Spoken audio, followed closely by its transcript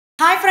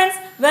Hi friends,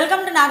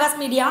 welcome to Nagas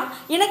Media.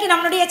 இன்னைக்கு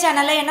நம்மளுடைய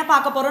சேனல்ல என்ன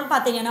பார்க்க போறோம்னு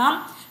பாத்தீங்கன்னா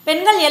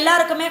பெண்கள்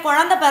எல்லாருக்குமே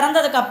குழந்தை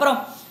பிறந்ததுக்கு அப்புறம்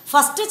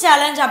ஃபர்ஸ்ட்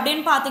சேலஞ்ச்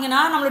அப்படினு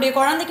பாத்தீங்கன்னா நம்மளுடைய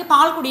குழந்தைக்கு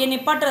பால் குடியை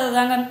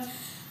நிப்பாட்டுறதுதாங்க.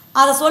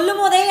 அத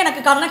சொல்லும்போதே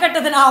எனக்கு கண்ண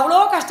கட்டுது. நான்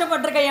அவ்ளோ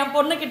கஷ்டப்பட்டிருக்கேன் என்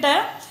பொண்ணுகிட்ட.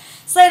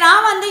 சரி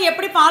நான்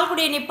எப்படி பால்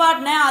குடியை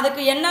நிப்பாட்டினேன்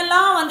அதுக்கு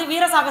என்னெல்லாம்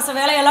வீர சாகச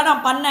வேலையெல்லாம்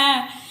நான் பண்ணேன்.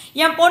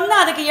 என் பொண்ணு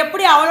அதுக்கு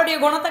எப்படி அவளுடைய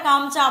குணத்தை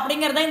காமிச்சா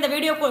அப்படிங்கறத இந்த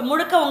வீடியோ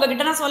முழுக்க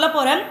உங்ககிட்ட நான் சொல்ல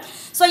போறேன்.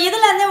 சோ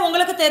இதுல இருந்து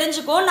உங்களுக்கு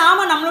தெரிஞ்சுக்கும்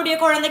நாம நம்மளுடைய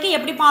குழந்தைக்கு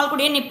எப்படி பால்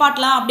குடியை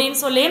நிப்பாட்டலாம் அப்படினு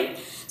சொல்லி.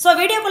 சோ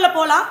வீடியோக்குள்ள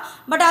போலாம்.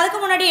 பட் அதுக்கு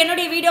முன்னாடி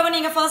என்னுடைய வீடியோவை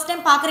நீங்க ஃபர்ஸ்ட்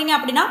டைம் பார்க்கறீங்க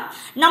அப்படினா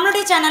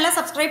நம்மளுடைய சேனலை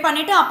சப்ஸ்கிரைப்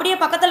பண்ணிட்டு அப்படியே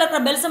பக்கத்துல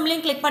இருக்கிற பெல்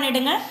சிம்பலையும் கிளிக்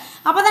பண்ணிடுங்க.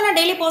 அப்பதான் நான்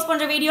டெய்லி போஸ்ட்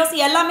பண்ற வீடியோஸ்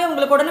எல்லாமே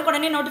உங்களுக்கு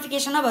உடனுக்குடனே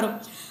நோட்டிஃபிகேஷனா வரும்.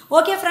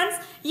 ஓகே फ्रेंड्स,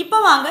 இப்போ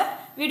வாங்க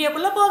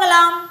வீடியோக்குள்ள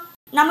போகலாம்.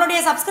 நம்மளுடைய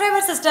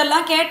சப்ஸ்கிரைபர்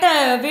சிஸ்டர்லாம் கேட்ட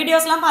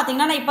வீடியோஸ்லாம்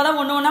பாத்தீங்கன்னா நான் இப்போதான்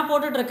ஒண்ணா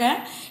போட்டுட்டு இருக்கேன்.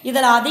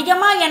 இதல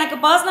அதிகமா எனக்கு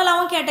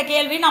பர்சனலாவும் கேட்ட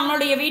கேள்வி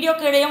நம்மளுடைய வீடியோ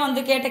கீழேயும்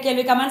கேட்ட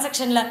கேள்வி கமெண்ட்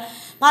செக்ஷன்ல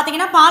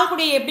பாத்தீங்கன்னா பால்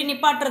குடியை எப்படி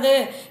நிப்பாட்டுறது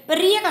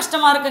பெரிய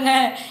கஷ்டமா இருக்குங்க.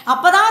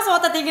 அப்பதான்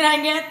சோத்த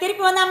திங்கறாங்க.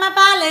 திருப்பி அம்மா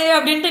பால்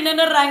அப்படினு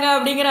நின்னுறாங்க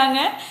அப்படிங்கறாங்க.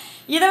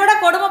 இதை விட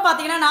கொடுமை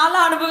பாத்தீங்கன்னா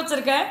நான்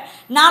அனுபவிச்சிருக்கேன்.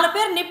 4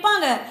 பேர்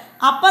நிப்பாங்க.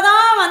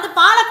 அப்பதான்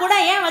பாலை கூட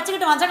ஏன்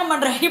வச்சுக்கிட்டு வஞ்சகம்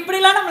பண்ற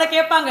இப்படிலாம் நம்மள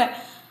கேட்பாங்க.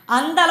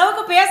 அந்த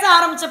அளவுக்கு பேச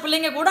ஆரம்பிச்ச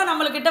பிள்ளைங்க கூட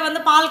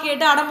நம்மளுக்கிட்ட பால்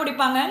கேட்டு அடம்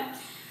பிடிப்பாங்க.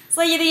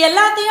 ஸோ இது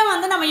எல்லாத்தையும்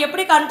நம்ம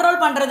எப்படி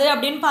கண்ட்ரோல் பண்ணுறது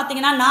அப்படின்னு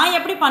பார்த்தீங்கன்னா நான்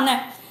எப்படி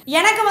பண்ணேன்.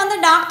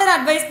 எனக்கு டாக்டர்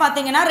அட்வைஸ்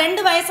பார்த்தீங்கன்னா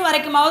 2 வயசு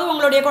வரைக்குமாவது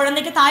உங்களுடைய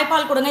குழந்தைக்கு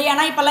தாய்ப்பால் கொடுங்க.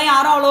 ஏன்னா இப்போல்லாம்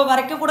யாரும் அவ்வளோ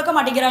வரைக்கும் கொடுக்க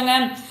மாட்டேங்கிறாங்க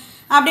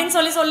அப்படின்னு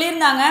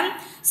சொல்லியிருந்தாங்க.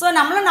 ஸோ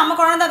நம்மளும் நம்ம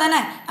குழந்தை தானே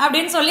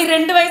அப்படின்னு சொல்லி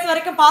 2 வயசு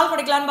வரைக்கும் பால்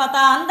குடிக்கலான்னு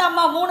பார்த்தா அந்த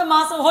அம்மா 3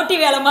 மாதம் ஓட்டி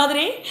வேலை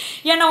மாதிரி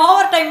என்னை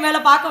ஓவர் டைம் வேலை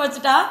பார்க்க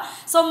வச்சுட்டா.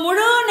 ஸோ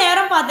முழு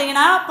நேரம்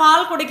பார்த்தீங்கன்னா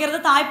பால் குடிக்கிறது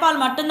தாய்ப்பால்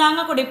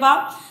மட்டும்தாங்க குடிப்பா.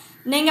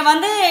 நீங்கள்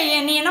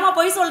நீ என்னம்மா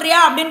பொய் சொல்கிறியா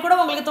அப்படின்னு கூட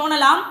உங்களுக்கு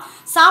தோணலாம்.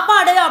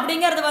 சாப்பாடு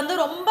அப்படிங்கிறது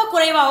ரொம்ப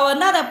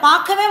குறைவாக அதை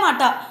பார்க்கவே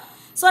மாட்டா.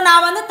 ஸோ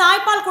நான்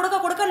தாய்ப்பால்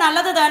கொடுக்க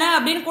நல்லது தானே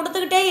அப்படின்னு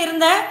கொடுத்துக்கிட்டே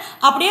இருந்தேன்.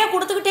 அப்படியே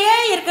கொடுத்துக்கிட்டே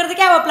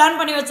இருக்கிறதுக்கே அவள் பிளான்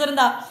பண்ணி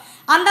வச்சுருந்தா.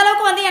 அந்த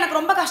அளவுக்கு எனக்கு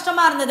ரொம்ப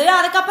கஷ்டமாக இருந்தது.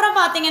 அதுக்கப்புறம்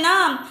பார்த்தீங்கன்னா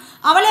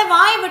அவளே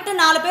வாய் விட்டு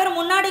 4 பேர்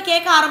முன்னாடி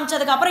கேட்க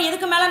ஆரம்பித்ததுக்கப்புறம்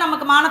இதுக்கு மேலே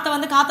நமக்கு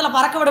மானத்தை காற்றுல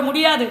பறக்க விட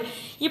முடியாது.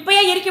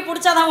 இப்போயே இறுக்கி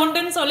பிடிச்சாதான்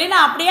உண்டுன்னு சொல்லி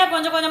நான் அப்படியே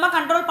கொஞ்சம் கொஞ்சமாக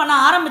கண்ட்ரோல் பண்ண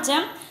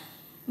ஆரம்பித்தேன்.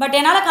 பட்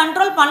என்னால்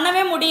கண்ட்ரோல்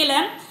பண்ணவே முடியல.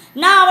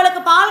 நான்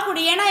அவளுக்கு பால்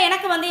குடி ஏன்னா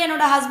எனக்கு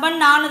என்னோட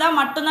ஹஸ்பண்ட் நான் தான்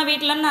மட்டும்தான்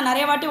வீட்டிலன்னு நான்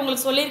நிறைய வாட்டி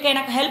உங்களுக்கு சொல்லியிருக்கேன்.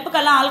 எனக்கு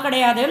ஹெல்ப்புக்கெல்லாம் ஆள்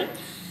கிடையாது.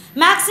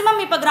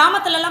 மேக்ஸிமம் இப்போ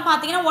கிராமத்துலலாம்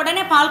பார்த்தீங்கன்னா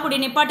உடனே பால் குடி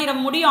நிப்பாட்டிட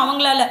முடியும்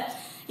அவங்களால.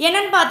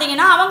 என்னன்னு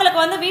பார்த்தீங்கன்னா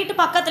அவங்களுக்கு வீட்டு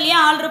பக்கத்துலேயே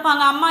ஆள்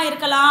இருப்பாங்க. அம்மா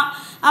இருக்கலாம்,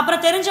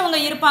 அப்புறம் தெரிஞ்சவங்க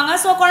இருப்பாங்க.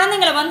 ஸோ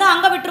குழந்தைங்களை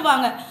அங்கே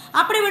விட்டுருவாங்க.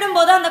 அப்படி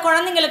விடும்போது அந்த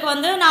குழந்தைங்களுக்கு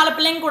 4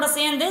 பிள்ளைங்க கூட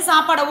சேர்ந்து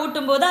சாப்பாடை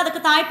ஊட்டும்போது அதுக்கு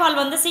தாய்ப்பால்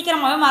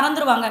சீக்கிரமாகவே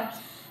மறந்துடுவாங்க.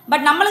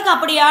 பட் நம்மளுக்கு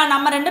அப்படியா?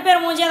 நம்ம 2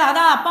 பேர் மூஞ்சியை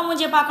அதான் அப்பா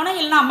மூஞ்சியை பார்க்கணும்,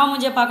 இல்லைன்னா அம்மா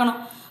மூஞ்சியை பார்க்கணும்.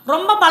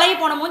 ரொம்ப பழகி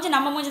போன மூஞ்சி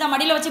நம்ம மூஞ்சி தான்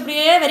மடியில் வச்சு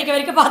இப்படியே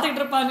வெறிக்க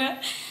பார்த்துக்கிட்டு இருப்பாங்க.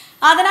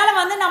 அதனால்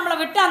நம்மளை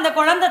விட்டு அந்த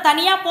குழந்தை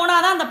தனியாக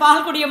போனால் தான் அந்த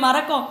பால் குடியை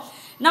மறக்கும்.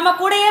 நம்ம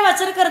கூடயே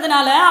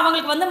வச்சுருக்கிறதுனால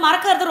அவங்களுக்கு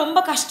மறக்கிறது ரொம்ப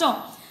கஷ்டம்.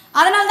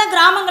 அதனால தான்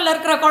கிராமங்களில்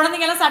இருக்கிற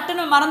குழந்தைங்கெல்லாம்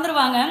சட்டுன்னு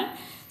மறந்துடுவாங்க.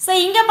 ஸோ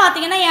இங்கே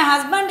பார்த்தீங்கன்னா என்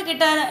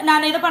ஹஸ்பண்ட்கிட்ட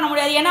நான் இது பண்ண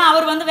முடியாது. ஏன்னா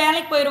அவர்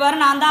வேலைக்கு போயிடுவார்.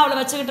 நான் தான் அவளை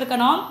வச்சுக்கிட்டு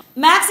இருக்கணும்.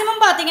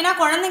 மேக்ஸிமம் பார்த்தீங்கன்னா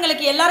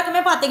குழந்தைங்களுக்கு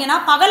எல்லாருக்குமே பார்த்தீங்கன்னா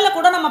பகலில்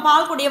கூட நம்ம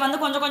பால் குடியை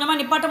கொஞ்சம் கொஞ்சமாக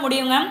நிப்பாட்ட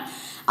முடியுங்க.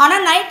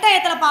 ஆனால் நைட்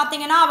டயத்தில்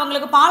பார்த்தீங்கன்னா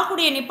அவங்களுக்கு பால்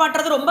குடியை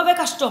நிப்பாட்டுறது ரொம்பவே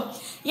கஷ்டம்.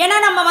 ஏன்னா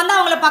நம்ம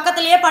அவங்கள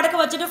பக்கத்துலேயே படுக்க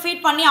வச்சுட்டு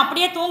ஃபீட் பண்ணி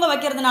அப்படியே தூங்க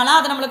வைக்கிறதுனால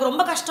அது நம்மளுக்கு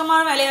ரொம்ப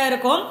கஷ்டமான வேலையாக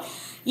இருக்கும்.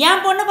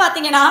 என் பொண்ணு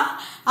பார்த்தீங்கன்னா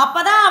அப்போ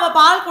தான் அவள்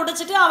பால்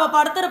குடிச்சிட்டு அவள்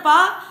படுத்துருப்பா.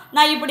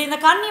 நான் இப்படி இந்த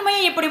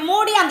கண்ணிமையை இப்படி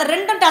மூடி அந்த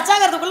 2ம் டச்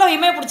ஆகிறதுக்குள்ளே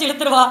இமையை பிடிச்சி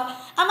இழுத்துருவா.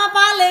 அம்மா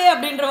பால்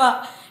அப்படின்றவா.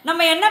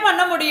 நம்ம என்ன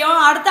பண்ண முடியும்?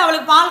 அடுத்து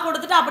அவளுக்கு பால்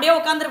கொடுத்துட்டு அப்படியே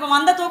உட்காந்துருப்போம்.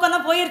 வந்த தூக்கம்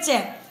தான் போயிடுச்சு.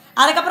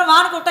 அதுக்கப்புறம்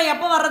வான கூட்டம்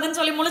எப்போ வர்றதுன்னு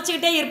சொல்லி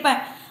முழிச்சிக்கிட்டே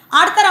இருப்பேன்.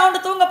 அடுத்த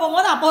ரவுண்டு தூங்க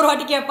போகும்போது அப்போ ஒரு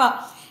வாட்டி கேட்பா.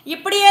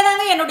 இப்படியே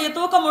தாங்க என்னுடைய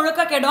தூக்கம்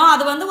முழுக்க கெடும்.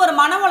 அது ஒரு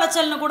மன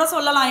உளைச்சல்னு கூட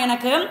சொல்லலாம்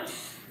எனக்கு.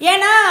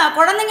 ஏன்னா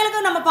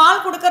குழந்தைங்களுக்கு நம்ம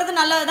பால் கொடுக்கறது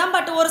நல்லது தான்.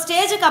 பட் ஒரு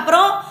ஸ்டேஜுக்கு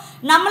அப்புறம்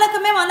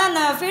நம்மளுக்குமே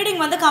அந்த ஃபீடிங்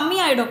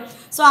கம்மியாயிடும்.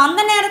 ஸோ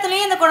அந்த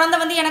நேரத்துலேயே இந்த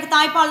குழந்தை எனக்கு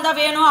தாய்ப்பால் தான்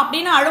வேணும்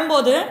அப்படின்னு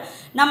அழும்போது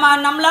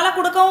நம்மளால்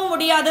கொடுக்கவும்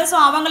முடியாது. ஸோ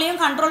அவங்களையும்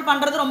கண்ட்ரோல்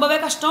பண்ணுறது ரொம்பவே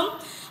கஷ்டம்.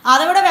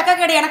 அதை விட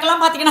வெக்கக்கேடு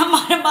எனக்கெல்லாம் பார்த்தீங்கன்னா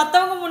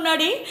மற்றவங்க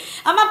முன்னாடி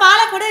அம்மா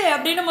பாலை கொடு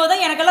அப்படின்னும் போது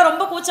எனக்கெல்லாம்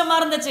ரொம்ப கூச்சமாக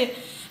இருந்துச்சு.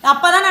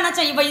 அப்போ தான்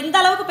நினச்சேன் இவ இந்த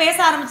அளவுக்கு பேச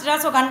ஆரம்பிச்சிட்டா.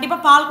 ஸோ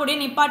கண்டிப்பாக பால் குடி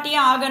நிப்பாட்டியே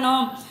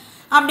ஆகணும்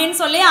அப்படின்னு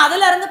சொல்லி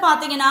அதுலேருந்து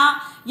பார்த்தீங்கன்னா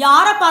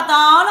யாரை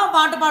பார்த்தாலும்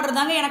பாட்டு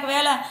பாடுறதாங்க எனக்கு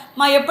வேலை.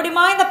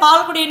 எப்படிமா இந்த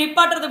பால் குடியை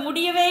நிப்பாட்டுறது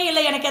முடியவே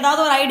இல்லை, எனக்கு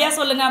ஏதாவது ஒரு ஐடியா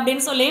சொல்லுங்கள்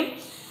அப்படின்னு சொல்லி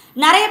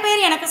நிறைய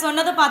பேர் எனக்கு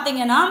சொன்னது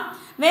பார்த்தீங்கன்னா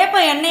வேப்ப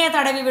எண்ணெயை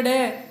தடவி விடு,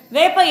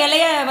 வேப்ப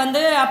இலையை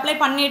அப்ளை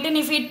பண்ணிவிட்டு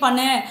நீ ஃபீட்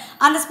பண்ணு,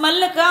 அந்த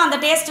ஸ்மெல்லுக்கு அந்த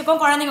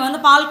டேஸ்ட்டுக்கும்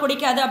குழந்தைங்க பால்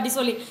குடிக்காது அப்படி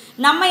சொல்லி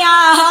நம்ம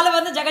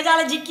ஆள்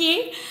ஜகஜால ஜிக்கி.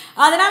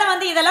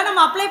 அதனால் இதெல்லாம்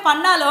நம்ம அப்ளை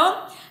பண்ணாலும்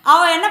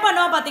அவள் என்ன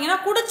பண்ணுவா பார்த்தீங்கன்னா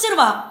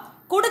குடிச்சிருவா.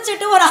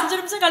 குடிச்சிட்டு ஒரு 5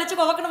 நிமிஷம் கழித்து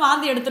கொவக்குன்னு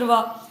வாந்தி எடுத்துருவா.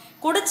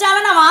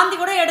 குடித்தாலும் நான் வாந்தி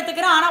கூட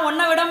எடுத்துக்கிறேன், ஆனால்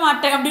ஒன்றை விட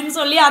மாட்டேன் அப்படின்னு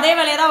சொல்லி அதே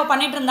வேலையை தான் அவள்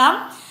பண்ணிகிட்டு இருந்தான்.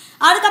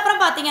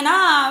 அதுக்கப்புறம் பார்த்தீங்கன்னா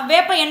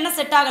வேப்ப எண்ணெய்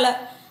செட் ஆகலை.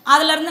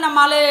 அதுலேருந்து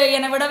நம்மளால்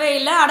என்னை விடவே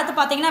இல்லை. அடுத்து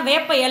பார்த்தீங்கன்னா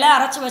வேப்ப இலை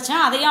அரைச்சி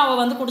வச்சேன், அதையும்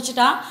அவள்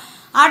குடிச்சிட்டான்.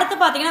 அடுத்து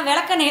பார்த்தீங்கன்னா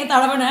விளக்கெண்ணெயை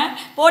தடவினேன்.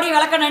 போடி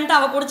விளக்கெண்ணன்ட்டு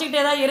அவள்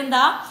குடிச்சிக்கிட்டே தான்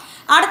இருந்தா.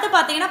 அடுத்து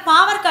பார்த்தீங்கன்னா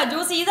பாவற்காய்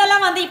ஜூஸ்.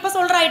 இதெல்லாம் வந்து இப்போ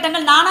சொல்கிற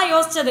ஐட்டங்கள் நானாக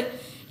யோசிச்சது.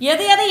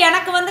 எது எது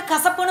எனக்கு வந்து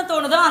கசப்புன்னு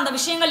தோணுதோ அந்த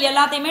விஷயங்கள்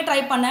எல்லாத்தையுமே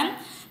ட்ரை பண்ணேன்.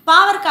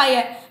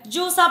 பாவற்காயை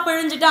ஜூஸாக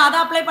பிழிஞ்சிட்டு அதை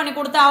அப்ளை பண்ணி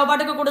கொடுத்து அவள்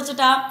பாட்டுக்கு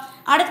குடிச்சிட்டா.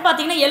 அடுத்து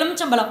பார்த்தீங்கன்னா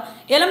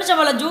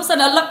எலுமிச்சம்பழம் ஜூஸை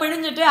நல்லா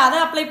பிழிஞ்சிட்டு அதை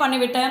அப்ளை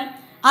பண்ணிவிட்டேன்.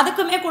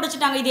 அதுக்குமே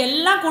குடிச்சிட்டாங்க. இது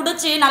எல்லாம்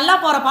குடிச்சு நல்லா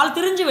போகிற பால்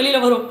திரிஞ்சு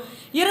வெளியில் வரும்.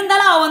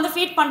 இருந்தாலும் அவள் வந்து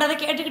ஃபீட் பண்ணுறதை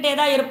கேட்டுக்கிட்டே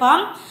தான்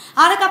இருப்பான்.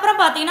 அதுக்கப்புறம்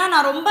பார்த்தீங்கன்னா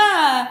நான் ரொம்ப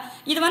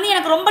இது வந்து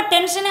எனக்கு ரொம்ப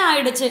டென்ஷனே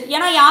ஆகிடுச்சு.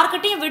 ஏன்னா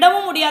யார்கிட்டையும்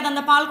விடவும் முடியாது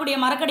அந்த பால் குடியை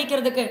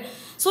மறக்கடிக்கிறதுக்கு.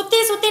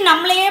 சுற்றி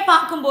நம்மளையே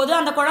பார்க்கும்போது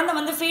அந்த குழந்தை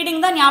வந்து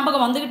ஃபீடிங் தான்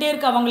ஞாபகம் வந்துக்கிட்டே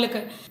இருக்குது அவங்களுக்கு.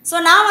 ஸோ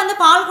நான் வந்து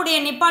பால் குடியை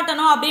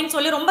நிப்பாட்டணும் அப்படின்னு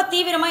சொல்லி ரொம்ப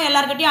தீவிரமாக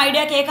எல்லாருக்கிட்டையும்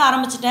ஐடியா கேட்க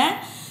ஆரம்பிச்சிட்டேன்.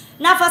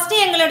 நான்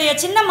ஃபஸ்ட்டு எங்களுடைய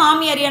சின்ன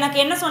மாமியார் எனக்கு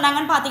என்ன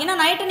சொன்னாங்கன்னு பார்த்தீங்கன்னா,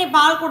 நைட்டு நீ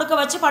பால் கொடுக்க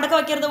வச்சு படுக்க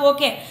வைக்கிறது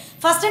ஓகே,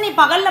 ஃபஸ்ட்டு நீ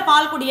பகலில்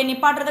பால் குடியை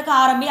நிப்பாட்டுறதுக்கு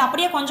ஆரம்பி,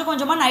 அப்படியே கொஞ்சம்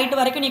கொஞ்சமாக நைட்டு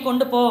வரைக்கும் நீ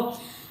கொண்டு போ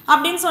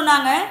அப்படின்னு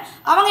சொன்னாங்க.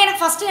 அவங்க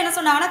எனக்கு ஃபஸ்ட்டு என்ன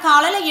சொன்னாங்கன்னா,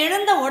 காலையில்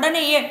எழுந்த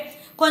உடனேயே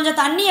கொஞ்சம்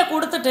தண்ணியை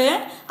கொடுத்துட்டு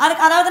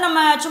அதாவது நம்ம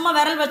சும்மா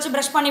விரல் வச்சு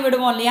ப்ரஷ் பண்ணி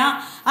விடுவோம் இல்லையா,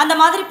 அந்த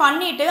மாதிரி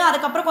பண்ணிவிட்டு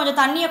அதுக்கப்புறம் கொஞ்சம்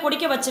தண்ணியை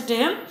குடிக்க வச்சுட்டு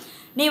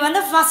நீ வந்து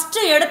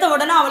ஃபஸ்ட்டு எடுத்த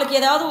உடனே அவளுக்கு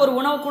ஏதாவது ஒரு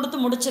உணவு கொடுத்து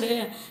முடிச்சிரு.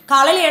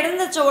 காலையில்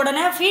எழுந்திரிச்ச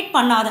உடனே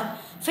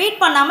ஃபீட்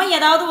பண்ணாமல்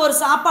ஏதாவது ஒரு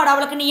சாப்பாடு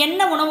அவளுக்கு நீ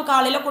என்ன உணவு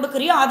காலையில்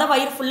கொடுக்குறியோ அதை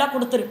வயிறு ஃபுல்லாக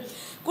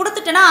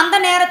கொடுத்துட்டுனா அந்த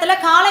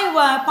நேரத்தில் காலை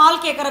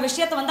பால் கேட்குற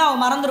விஷயத்தை வந்து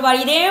அவள் மறந்துடுவா.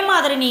 இதே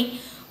மாதிரி நீ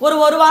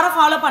ஒரு வாரம்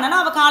ஃபாலோ பண்ணனா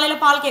அவள்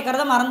காலையில் பால்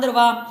கேட்குறத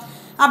மறந்துடுவா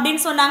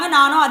அப்படின்னு சொன்னாங்க.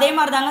 நானும் அதே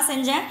மாதிரி தாங்க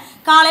செஞ்சேன்.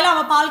 காலையில்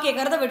அவள் பால்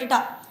கேட்குறத விட்டுட்டா.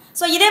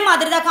 ஸோ இதே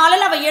மாதிரி தான்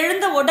காலையில் அவள்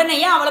எழுந்த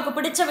உடனேயே அவளுக்கு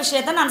பிடிச்ச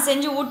விஷயத்த நான்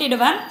செஞ்சு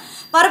ஊட்டிடுவேன்.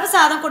 பருப்பு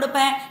சாதம்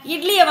கொடுப்பேன்.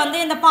 இட்லியை வந்து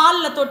இந்த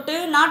பாலில் தொட்டு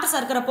நாட்டு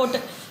சர்க்கரை போட்டு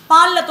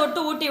பாலில் தொட்டு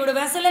ஊட்டி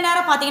விடுவேன். சில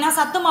நேரம் பார்த்தீங்கன்னா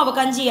சத்து மாவு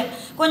கஞ்சியை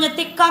கொஞ்சம்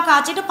திக்காக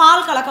காய்ச்சிட்டு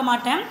பால் கலக்க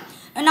மாட்டேன்,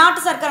 நாட்டு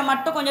சர்க்கரை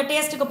மட்டும் கொஞ்சம்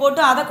டேஸ்ட்டுக்கு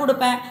போட்டு அதை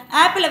கொடுப்பேன்.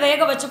 ஆப்பிளை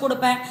வேக வச்சு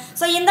கொடுப்பேன்.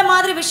 ஸோ இந்த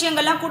மாதிரி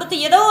விஷயங்கள்லாம் கொடுத்து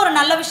ஏதோ ஒரு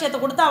நல்ல விஷயத்தை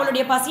கொடுத்து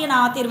அவளுடைய பசியை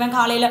நான் ஆற்றிடுவேன்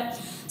காலையில்.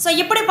 ஸோ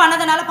இப்படி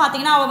பண்ணதுனால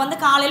பார்த்தீங்கன்னா அவள் வந்து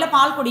காலையில்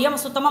பால் குடியை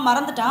அவன் சுத்தமாக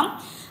மறந்துட்டான்.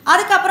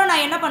 அதுக்கப்புறம்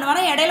நான் என்ன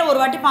பண்ணுவேன்னா இடையில ஒரு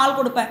வாட்டி பால்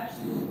கொடுப்பேன்.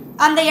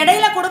 அந்த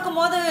இடையில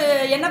கொடுக்கும்போது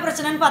என்ன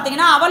பிரச்சனைன்னு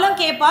பார்த்தீங்கன்னா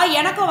அவளும் கேட்பா,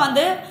 எனக்கும்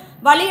வந்து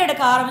வலி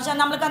எடுக்க ஆரம்பித்தேன்.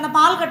 நம்மளுக்கு அந்த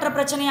பால் கட்டுற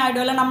பிரச்சனை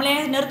ஆகிடும்ல நம்மளே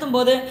நிறுத்தும்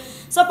போது.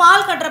 ஸோ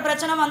பால் கட்டுற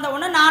பிரச்சனை வந்த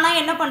உடனே நானாக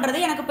என்ன பண்ணுறது,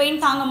 எனக்கு பெயின்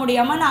தாங்க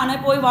முடியாமல் நானே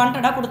போய்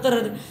வாண்டடாக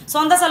கொடுத்துறது,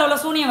 சொந்த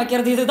செலவில் சூனியம்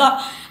வைக்கிறது. இதுதான்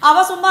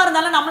அவள் சும்மா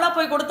இருந்தாலும் நம்மளாக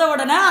போய் கொடுத்த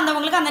உடனே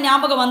அந்தவங்களுக்கு அந்த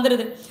ஞாபகம்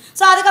வந்துடுது.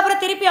 ஸோ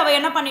அதுக்கப்புறம் திருப்பி அவள்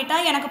என்ன பண்ணிட்டா,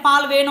 எனக்கு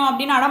பால் வேணும்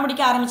அப்படின்னு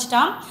அடம்பிடிக்க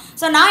ஆரம்பிச்சிட்டான்.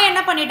 ஸோ நான்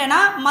என்ன பண்ணிட்டேன்னா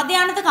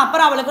மத்தியானத்துக்கு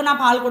அப்புறம் அவளுக்கு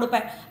நான் பால்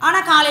கொடுப்பேன்,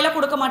 ஆனால் காலையில்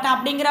கொடுக்க மாட்டேன்.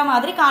 அப்படிங்கிற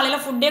மாதிரி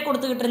காலையில் ஃபுட்டே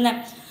கொடுத்துக்கிட்டு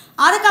இருந்தேன்.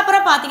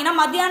 அதுக்கப்புறம் பார்த்தீங்கன்னா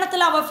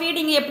மத்தியானத்தில் அவள்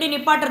ஃபீடிங் எப்படி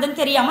நிப்பாட்டுறதுன்னு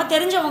தெரியாமல்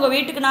தெரிஞ்சவங்க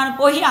வீட்டுக்கு நான்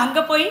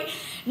அங்கே போய்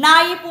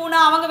நாய் பூனை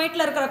அவங்க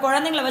வீட்டில் இருக்கிற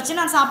குழந்தைங்களை வச்சு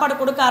நான் சாப்பாடு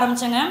கொடுக்க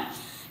ஆரம்பித்தேங்க.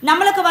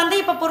 நம்மளுக்கு வந்து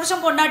இப்போ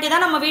புருஷன் பொண்டாட்டி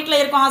தான் நம்ம வீட்டில்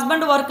இருக்கோம்,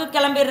 ஹஸ்பண்ட் ஒர்க்கு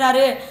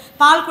கிளம்பிடுறாரு,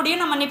 பால்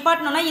குடியும் நம்ம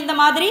நிப்பாட்டணும்னா இந்த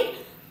மாதிரி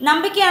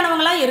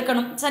நம்பிக்கையானவங்களாக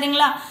இருக்கணும்,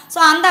 சரிங்களா? ஸோ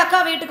அந்த அக்கா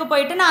வீட்டுக்கு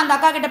போயிட்டு நான் அந்த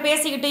அக்கா கிட்ட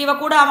பேசிக்கிட்டு இவ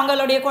கூட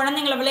அவங்களுடைய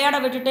குழந்தைங்களை விளையாட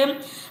விட்டுட்டு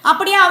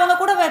அப்படியே அவங்க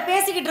கூட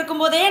பேசிக்கிட்டு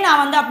இருக்கும்போதே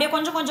நான் வந்து அப்படியே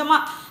கொஞ்சம்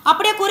கொஞ்சமாக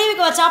அப்படியே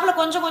குருவிக்கு வச்சாப்புல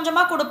கொஞ்சம்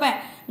கொஞ்சமாக கொடுப்பேன்.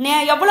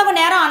 எவ்வளவு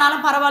நேரம்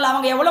ஆனாலும் பரவாயில்ல,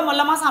 அவங்க எவ்வளோ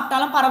மொல்லமாக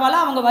சாப்பிட்டாலும்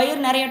பரவாயில்ல, அவங்க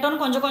வயிறு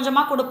நிறையட்டும்னு கொஞ்சம்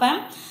கொஞ்சமாக கொடுப்பேன்.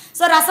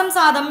 ஸோ ரசம்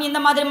சாதம் இந்த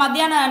மாதிரி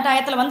மத்தியான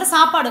டயத்தில் வந்து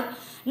சாப்பாடு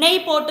நெய்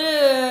போட்டு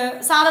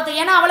சாதத்தை,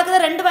 ஏன்னா அவளுக்கு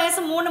தான் 2 வயசு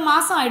 3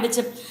 மாதம்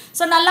ஆயிடுச்சு.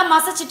 ஸோ நல்லா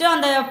மசிச்சுட்டு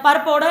அந்த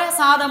பருப்போட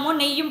சாதமும்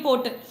நெய்யும்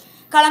போட்டு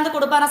கலந்து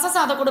கொடுப்பேன். ரச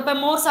சாதம்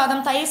கொடுப்பேன், மோர்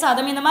சாதம், தயிர்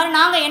சாதம், இந்த மாதிரி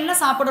நாங்கள் என்ன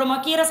சாப்பிட்றோமோ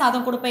கீரை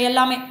சாதம் கொடுப்பேன்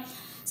எல்லாமே.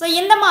 ஸோ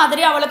இந்த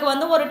மாதிரி அவளுக்கு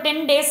வந்து ஒரு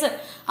 10 டேஸு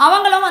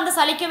அவங்களும் வந்து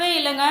சலிக்கவே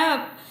இல்லைங்க.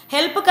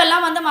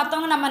 ஹெல்ப்புக்கெல்லாம் வந்து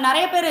மற்றவங்க நம்ம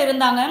நிறைய பேர்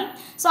இருந்தாங்க.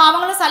 ஸோ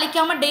அவங்களும்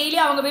சலிக்காமல் டெய்லி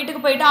அவங்க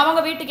வீட்டுக்கு போயிட்டு அவங்க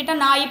வீட்டுக்கிட்ட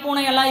நாய்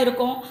பூனை எல்லாம்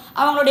இருக்கும்,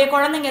 அவங்களுடைய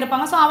குழந்தைங்க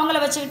இருப்பாங்க. ஸோ அவங்கள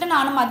வச்சுக்கிட்டு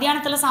நானும்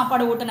மத்தியானத்தில்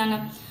சாப்பாடு ஊட்டினாங்க.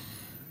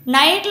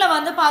 நைட்டில்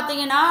வந்து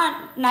பார்த்தீங்கன்னா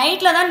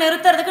நைட்டில் தான்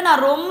நிறுத்துறதுக்கு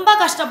நான் ரொம்ப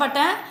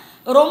கஷ்டப்பட்டேன்.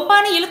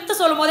 ரொம்பன்னு இழுத்து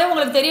சொல்லும் போதே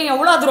உங்களுக்கு தெரியும்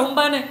எவ்வளோ அது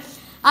ரொம்பன்னு,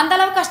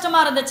 அந்தளவுக்கு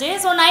கஷ்டமாக இருந்துச்சு.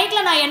 ஸோ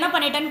நைட்டில் நான் என்ன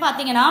பண்ணிட்டேன்னு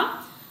பார்த்தீங்கன்னா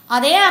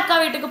அதே அக்கா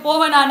வீட்டுக்கு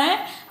போவேன் நான்.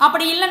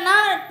 அப்படி இல்லைன்னா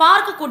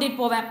பார்க்கு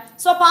கூட்டிகிட்டு போவேன்.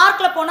 ஸோ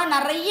பார்க்கில் போனால்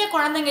நிறைய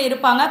குழந்தைங்க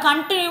இருப்பாங்க.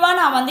 கண்டினியூவாக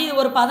நான் வந்து இது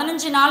ஒரு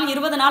 15 நாள்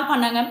 20 நாள்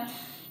பண்ணேங்க.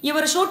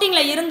 இவர்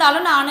ஷூட்டிங்கில்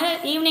இருந்தாலும் நான்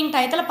ஈவினிங்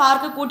டயத்தில்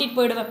பார்க்கு கூட்டிகிட்டு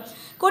போயிடுவேன்.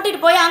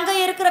 கூட்டிகிட்டு போய் அங்கே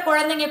இருக்கிற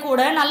குழந்தைங்க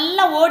கூட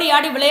நல்லா ஓடி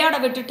ஆடி விளையாட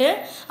விட்டுட்டு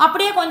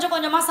அப்படியே கொஞ்சம்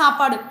கொஞ்சமாக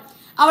சாப்பாடு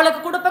அவளுக்கு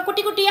கொடுப்பேன்,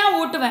 குட்டி குட்டியாக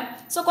ஊட்டுவேன்.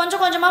 ஸோ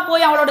கொஞ்சம் கொஞ்சமாக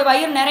போய் அவளோட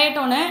வயிறு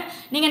நிறையட்டோன்னு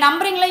நீங்கள்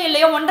நம்புறீங்களே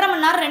இல்லையோ 1.5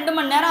 மணி நேரம் 2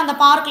 மணி நேரம் அந்த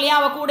பார்க்லேயே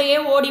அவள் கூடையே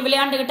ஓடி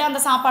விளையாண்டுக்கிட்டு அந்த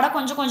சாப்பாடை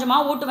கொஞ்சம்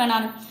கொஞ்சமாக ஊட்டுவேன்.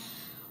 நான்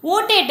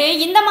ஊட்டிட்டு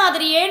இந்த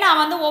மாதிரியே நான்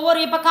வந்து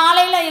இப்போ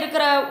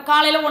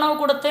காலையில் உணவு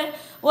கொடுத்து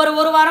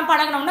ஒரு வாரம்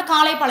பழகினோம்னா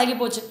காலை பழகி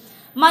போச்சு.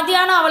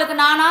 மத்தியானம் அவளுக்கு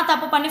நானாக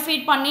தப்பு பண்ணி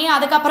ஃபீட் பண்ணி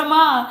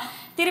அதுக்கப்புறமா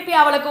திருப்பி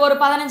அவளுக்கு ஒரு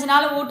 15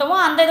 நாள்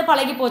ஊட்டவும் அந்த இது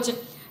பழகி போச்சு.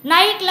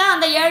 நைட்டில்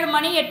அந்த 7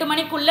 மணி 8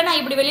 மணிக்குள்ளே நான்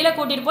இப்படி வெளியில்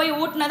கூட்டிகிட்டு போய்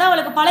ஊட்டினதை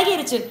அவளுக்கு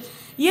பழகிருச்சு.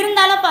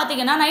 இருந்தாலும்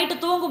பார்த்தீங்கன்னா நைட்டு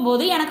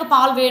தூங்கும்போது எனக்கு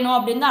பால் வேணும்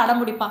அப்படின்னு தான்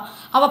அடம்பிடிப்பாள்.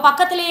 அவள்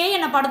பக்கத்துலேயே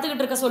என்னை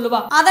படுத்துக்கிட்டு இருக்க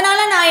சொல்லுவாள்.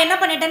 அதனால் நான் என்ன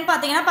பண்ணிட்டேன்னு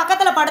பார்த்தீங்கன்னா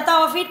பக்கத்தில் படுத்து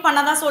அவள் ஃபீட்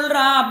பண்ண தான்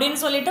சொல்கிறான் அப்படின்னு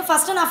சொல்லிட்டு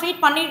ஃபஸ்ட்டு நான்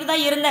ஃபீட் பண்ணிட்டு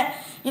தான் இருந்தேன்.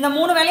 இந்த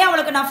 3 வேளையும்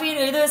அவளுக்கு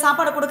நான் இது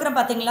சாப்பாடு கொடுக்குறேன்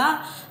பார்த்தீங்களா,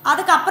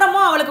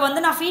 அதுக்கப்புறமும் அவளுக்கு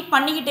வந்து நான் ஃபீட்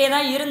பண்ணிக்கிட்டே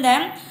தான்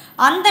இருந்தேன்.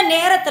 அந்த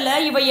நேரத்தில்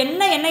இவள்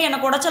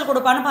எனக்கு உடைச்சல்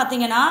கொடுப்பான்னு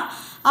பார்த்தீங்கன்னா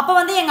அப்போ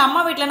வந்து எங்கள்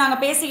அம்மா வீட்டில்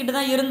நாங்கள் பேசிக்கிட்டு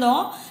தான்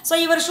இருந்தோம். ஸோ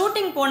இவர்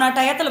ஷூட்டிங் போன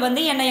டயத்தில்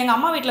வந்து என்னை எங்கள்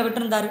அம்மா வீட்டில்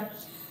விட்டுருந்தார்.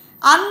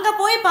 அங்கே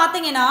போய்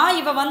பார்த்தீங்கன்னா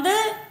இவள் வந்து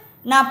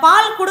நான்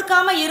பால்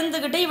கொடுக்காம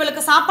இருந்துக்கிட்டு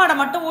இவளுக்கு சாப்பாடை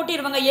மட்டும்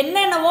ஊட்டிடுவாங்க.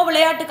 என்னென்னவோ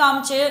விளையாட்டு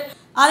காமிச்சு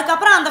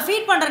அதுக்கப்புறம் அந்த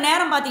ஃபீட் பண்ணுற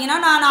நேரம் பார்த்தீங்கன்னா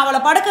நான் அவளை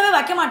படுக்கவே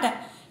வைக்க மாட்டேன்.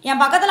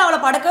 என் பக்கத்தில் அவளை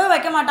படுக்கவே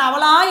வைக்க மாட்டேன்.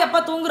 அவளாக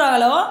எப்போ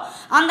தூங்குறாளோ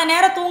அந்த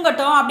நேரம்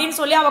தூங்கட்டும் அப்படின்னு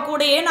சொல்லி அவள்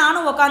கூடயே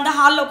நானும் உட்காந்து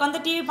ஹாலில்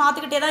உட்காந்து டிவி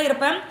பார்த்துக்கிட்டே தான்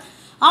இருப்பேன்.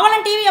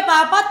 அவளும் டிவியை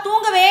பார்ப்பா,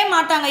 தூங்கவே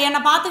மாட்டாங்க. என்னை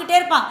பார்த்துக்கிட்டே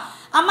இருப்பான்.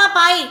 அம்மா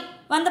பாய்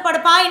வந்து படு,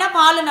 பாய்னா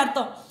பாலுன்னு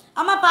அர்த்தம்.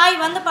 அம்மா பாய்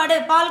வந்து படு,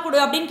 பால் கொடு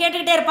அப்படின்னு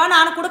கேட்டுக்கிட்டே இருப்பான்.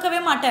 நான் கொடுக்கவே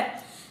மாட்டேன்.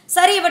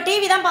 சரி இவள்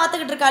டிவி தான்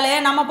பார்த்துக்கிட்டு இருக்காளே,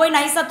 நம்ம போய்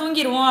நைஸாக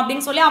தூங்கிடுவோம்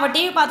அப்படின்னு சொல்லி அவள்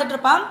டிவி பார்த்துட்டு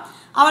இருப்பான்.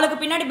 அவளுக்கு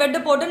பின்னாடி பெட்டு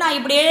போட்டு நான்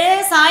இப்படியே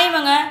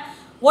சாய்வங்க.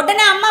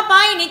 உடனே அம்மா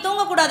பாய் நீ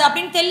தூங்கக்கூடாது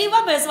அப்படின்னு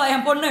தெளிவாக பேசுவாள்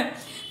என் பொண்ணு.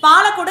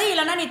 பாலை கொடு,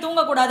 இல்லைன்னா நீ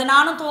தூங்கக்கூடாது,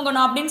 நானும்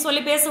தூங்கணும் அப்படின்னு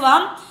சொல்லி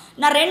பேசுவான்.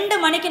 நான் 2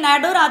 மணிக்கு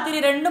நடுராத்திரி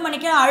 2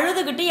 மணிக்கு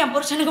அழுதுகிட்டு என்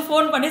புருஷனுக்கு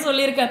ஃபோன் பண்ணி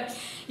சொல்லியிருக்கேன்,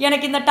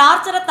 எனக்கு இந்த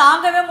டார்ச்சரை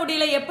தாங்கவே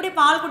முடியல, எப்படி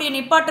பால் குடியை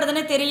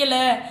நிப்பாட்டுறதுன்னு தெரியல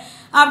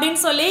அப்படின்னு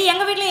சொல்லி.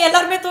 எங்கள் வீட்டில்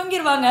எல்லாருமே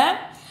தூங்கிடுவாங்க.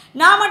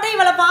 நான் மட்டும்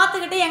இவளை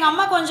பார்த்துக்கிட்டு எங்கள்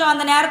அம்மா கொஞ்சம்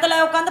அந்த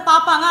நேரத்தில் உட்காந்து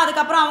பார்ப்பாங்க.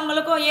 அதுக்கப்புறம்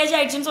அவங்களுக்கும் ஏஜ்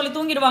ஆகிடுச்சின்னு சொல்லி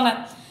தூங்கிடுவாங்க.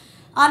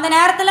 அந்த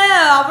நேரத்தில்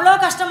அவ்வளோ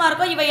கஷ்டமாக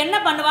இருக்கும். இவள் என்ன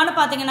பண்ணுவான்னு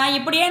பார்த்தீங்கன்னா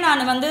இப்படியே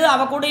நான் வந்து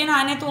அவள் கூடயே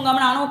நானே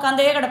தூங்காமல் நானும்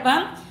உட்காந்தே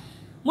கிடப்பேன்.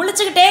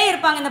 முழிச்சுக்கிட்டே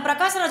இருப்பாங்க. இந்த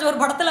பிரகாஷ்ராஜ் ஒரு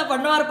படத்தில்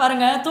பண்ணுவார்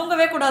பாருங்க,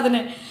 தூங்கவே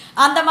கூடாதுன்னு.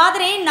 அந்த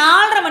மாதிரி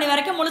 4:30 மணி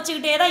வரைக்கும்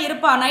முழிச்சுக்கிட்டே தான்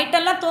இருப்பாள்.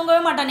 நைட்டெல்லாம்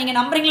தூங்கவே மாட்டான். நீங்கள்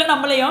நம்புறீங்களோ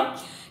நம்பலையும்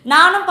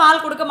நானும்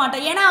பால் கொடுக்க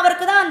மாட்டேன். ஏன்னா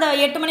அவருக்கு தான் அந்த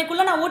 8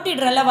 மணிக்குள்ளே நான்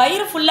ஊட்டிடுறேன்ல,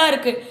 வயிறு ஃபுல்லாக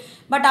இருக்குது.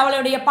 பட்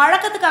அவளுடைய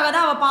பழக்கத்துக்காக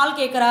தான் அவள் பால்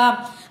கேட்குறா.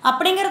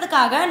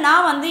 அப்படிங்கிறதுக்காக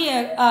நான் வந்து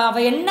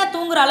அவள் என்ன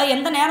தூங்குறாளோ,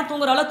 எந்த நேரம்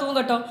தூங்குறாளோ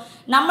தூங்கட்டும்,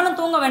 நம்மளும்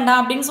தூங்க வேண்டாம்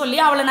அப்படின்னு சொல்லி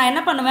அவளை நான்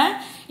என்ன பண்ணுவேன்,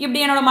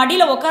 இப்படி என்னோடய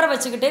மடியில் உட்கார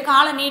வச்சுக்கிட்டு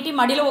காலை நீட்டி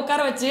மடியில்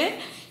உட்கார வச்சு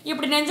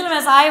இப்படி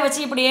நெஞ்சில் சாய வச்சு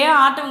இப்படியே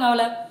ஆட்டுவங்க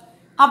அவளை.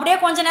 அப்படியே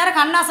கொஞ்ச நேரம்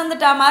கண்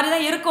அசந்துட்டா மாதிரி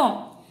தான் இருக்கும்.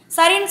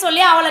 சரின்னு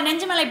சொல்லி அவளை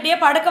நெஞ்சு மேலே இப்படியே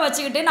படுக்க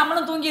வச்சுக்கிட்டு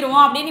நம்மளும்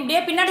தூங்கிடுவோம் அப்படின்னு இப்படியே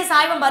பின்னாடி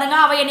சாய்வம் பாருங்க.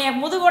 அவள் என்னை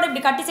முதுகோடு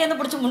இப்படி கட்டி சேர்ந்து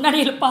பிடிச்சி முன்னாடி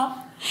இருப்பாள்.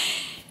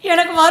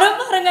 எனக்கு வரும்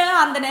பாருங்க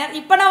அந்த நேரம்.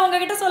 இப்போ நான்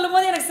உங்ககிட்ட சொல்லும்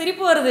போது எனக்கு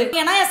சிரிப்பு வருது.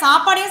 ஏன்னா என்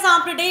சாப்பாடையும்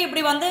சாப்பிட்டுட்டு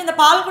இப்படி வந்து இந்த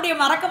பால் குடியை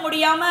மறக்க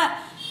முடியாமல்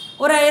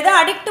ஒரு ஏதோ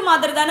அடிக்ட்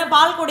மாதிரி தானே,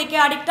 பால் குடிக்க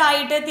அடிக்ட்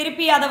ஆகிட்டு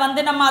திருப்பி அதை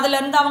வந்து நம்ம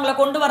அதுலேருந்து அவங்கள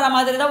கொண்டு வர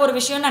மாதிரி தான் ஒரு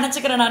விஷயம்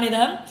நினச்சிக்கிறேன் நான்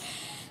இதை.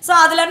 ஸோ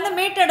அதுலேருந்து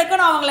மீட்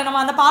எடுக்கணும் அவங்கள,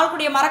 நம்ம அந்த பால்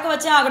குடியை மறக்க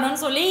வச்சே ஆகணும்னு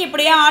சொல்லி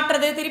இப்படியே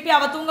ஆட்டுறது, திருப்பி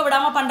அவள் தூங்க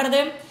விடாமல்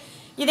பண்ணுறது,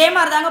 இதே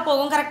மாதிரி தாங்க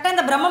போகும். கரெக்டாக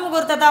இந்த பிரம்ம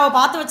முகூர்த்தத்தை அவள்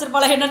பார்த்து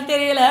வச்சிருப்பாளா என்னன்னு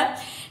தெரியல.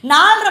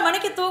 4:30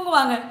 மணிக்கு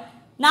தூங்குவாங்க.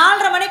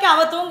 4:30 மணிக்கு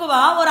அவள்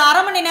தூங்குவா. ஒரு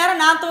அரை மணி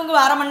நேரம் நான்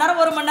தூங்குவேன். அரை மணி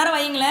நேரம் 1 மணி நேரம்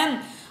வைங்களேன்.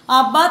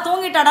 அப்பா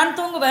தூங்கிட்டாடான்னு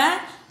தூங்குவேன்.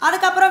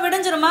 அதுக்கப்புறம்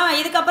விடிஞ்சிருமா,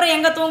 இதுக்கப்புறம்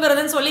எங்கே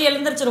தூங்குறதுன்னு சொல்லி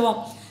எழுந்திரிச்சிருவோம்.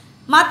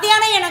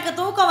 மத்தியானம் எனக்கு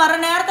தூக்கம் வர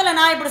நேரத்தில்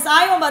நான் இப்படி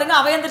சாய்வோம் பாருங்க,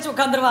 அவள் எழுந்திரிச்சு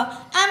உட்காந்துருவா.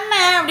 அம்மா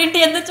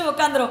அப்படின்ட்டு எழுந்திரிச்சு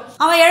உட்காந்துரும்.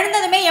 அவள்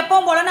எழுந்ததுமே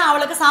எப்பவும் போல நான்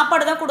அவளுக்கு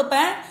சாப்பாடு தான்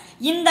கொடுப்பேன்.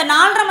 இந்த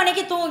 4:30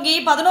 மணிக்கு தூங்கி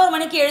 11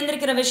 மணிக்கு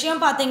எழுந்திருக்கிற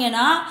விஷயம்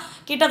பார்த்தீங்கன்னா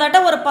கிட்டத்தட்ட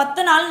ஒரு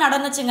 10 நாள்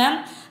நடந்துச்சுங்க.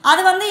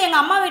 அது வந்து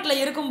எங்கள் அம்மா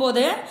வீட்டில்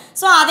இருக்கும்போது.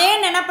 ஸோ அதே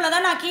நினப்பில்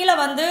தான் நான் கீழே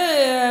வந்து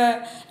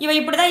இவள்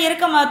இப்படி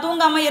தான்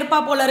தூங்காமல் இருப்பா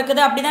போல்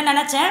இருக்குது அப்படி தான்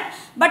நினச்சேன்.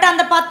 பட்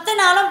அந்த 10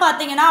 நாளும்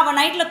பார்த்தீங்கன்னா அவள்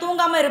நைட்டில்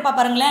தூங்காமல் இருப்பா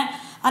பாருங்களேன்.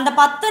 அந்த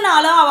 10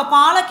 நாளும் அவள்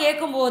பாலை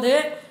கேட்கும்போது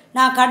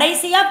நான்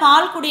கடைசியாக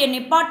பால் குடியை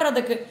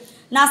நிப்பாட்டுறதுக்கு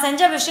நான்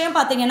செஞ்ச விஷயம்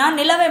பார்த்தீங்கன்னா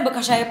நிலவேம்பு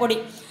கஷாய பொடி.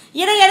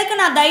 இதை எதுக்கு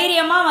நான்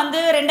தைரியமாக வந்து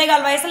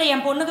 2.25 வயசில்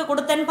என் பொண்ணுக்கு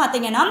கொடுத்தேன்னு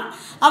பார்த்தீங்கன்னா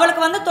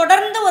அவளுக்கு வந்து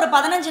தொடர்ந்து ஒரு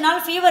 15 நாள்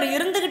ஃபீவர்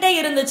இருந்துக்கிட்டே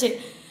இருந்துச்சு.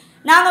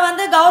 நாங்கள்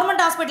வந்து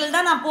கவர்மெண்ட் ஹாஸ்பிட்டல்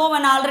தான் நான்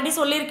போவேன், நான் ஆல்ரெடி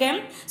சொல்லியிருக்கேன்.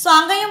 ஸோ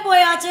அங்கேயும்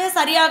போயாச்சு,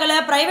 சரியாகலை.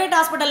 ப்ரைவேட்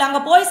ஹாஸ்பிட்டல்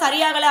அங்கே போய்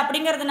சரியாகலை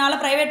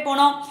அப்படிங்கிறதுனால ப்ரைவேட்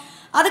போனோம்,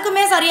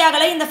 அதுக்குமே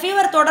சரியாகலை. இந்த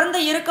ஃபீவர்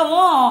தொடர்ந்து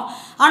இருக்கவும்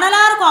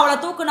அனலாக இருக்கும் அவளை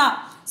தூக்குனா.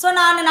 ஸோ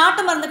நான்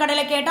நாட்டு மருந்து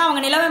கடையில் கேட்டால்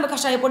அவங்க நிலவேம்பு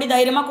கஷாய பொடி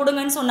தைரியமாக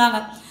கொடுங்கன்னு சொன்னாங்க.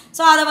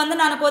 ஸோ அதை வந்து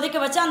நான் கொதிக்க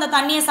வச்சு அந்த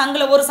தண்ணியை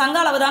சங்கில் ஒரு சங்க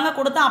அளவு தாங்க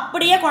கொடுத்தேன்.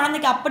 அப்படியே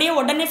குழந்தைக்கு அப்படியே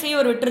உடனே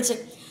ஃபீவர் விட்டுருச்சு.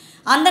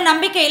 அந்த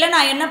நம்பிக்கையில்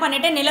நான் என்ன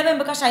பண்ணிட்டேன்,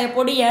 நிலவேம்பு கஷாய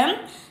பொடியை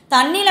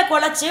தண்ணியில்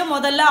குழச்சி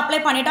முதல்ல அப்ளை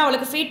பண்ணிவிட்டு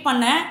அவளுக்கு ஃபீட்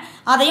பண்ணேன்.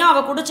 அதையும்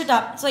அவள் குடிச்சிட்டா.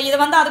 ஸோ இதை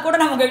வந்து அது கூட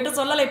நான் உங்கள்கிட்ட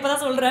சொல்லலை, இப்போ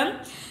தான் சொல்கிறேன்.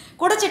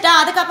 குடிச்சிட்டா.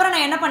 அதுக்கப்புறம்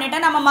நான் என்ன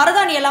பண்ணிட்டேன், நம்ம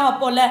மருதாணி எல்லாம்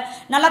வைப்போம்ல,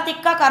 நல்லா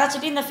திக்காக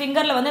கரைச்சிட்டு இந்த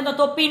ஃபிங்கரில் வந்து இந்த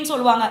தொப்பின்னு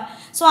சொல்லுவாங்க.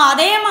 ஸோ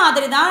அதே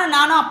மாதிரி தான்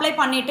நானும் அப்ளை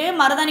பண்ணிவிட்டு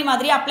மருதாணி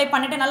மாதிரி அப்ளை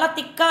பண்ணிவிட்டு நல்லா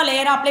திக்காக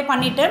லேயராக அப்ளை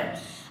பண்ணிவிட்டு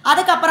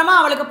அதுக்கப்புறமா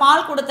அவளுக்கு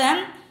பால் கொடுத்தேன்.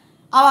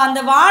 அவள் அந்த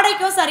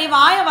வாடைக்கும் சரி,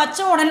 வாயை வச்ச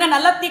உடனே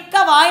நல்லா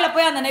திக்காக வாயில்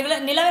போய் அந்த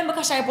நிலவேம்பு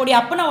கஷாய பொடி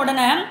அப்புன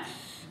உடனே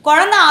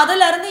குழந்தை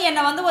அதுலேருந்து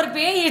என்னை வந்து ஒரு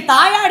பேய்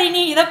தாயாடி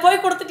நீ இதை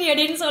போய் கொடுத்துட்டு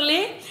அப்படின்னு சொல்லி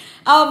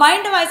அவள்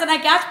மைண்டு வாய்ஸை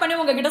நான் கேட்ச் பண்ணி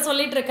உங்ககிட்ட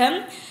சொல்லிட்டு இருக்கேன்.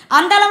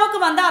 அந்த அளவுக்கு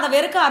வந்து அதை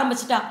வெறுக்க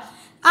ஆரம்பிச்சிட்டா.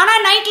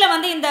 ஆனால் நைட்டில்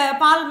வந்து இந்த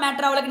பால்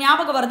மேட்ரு அவளுக்கு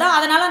ஞாபகம் வருதா,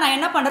 அதனால் நான்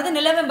என்ன பண்ணுறது,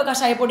 நிலவேம்பு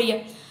கஷாய பொடியை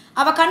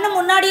அவள் கண்ணு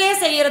முன்னாடியே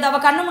செய்கிறது.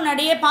 அவள் கண்ணு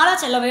முன்னாடியே பாலா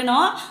செல்ல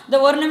வேணும், இந்த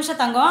 1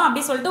 நிமிஷம் தங்கம்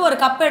அப்படி சொல்லிட்டு ஒரு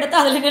கப் எடுத்து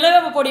அதில்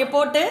நிலவேம்பு பொடியை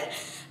போட்டு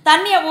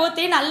தண்ணியை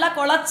ஊற்றி நல்லா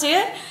குழச்சி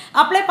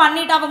அப்ளை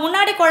பண்ணிவிட்டு அவள்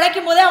முன்னாடி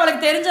குழைக்கும் போதே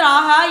அவளுக்கு தெரிஞ்சிடும்,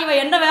 ஆஹா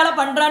இவன் என்ன வேலை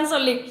பண்ணுறான்னு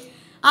சொல்லி.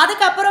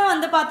 அதுக்கப்புறம்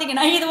வந்து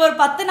பார்த்திங்கன்னா இது ஒரு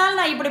 10 நாள்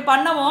நான் இப்படி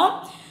பண்ணவும்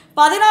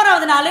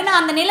 11ஆவது நாள் நான்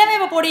அந்த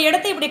நிலவேம்பு பொடி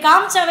எடுத்து இப்படி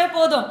காமிச்சாவே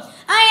போதும்.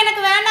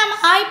 எனக்கு வேண்டாம்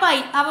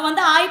ஆய்ப்பாய், அவள்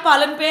வந்து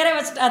ஆய்ப்பாலுன்னு பேரை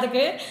வச்சுட்டு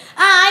அதுக்கு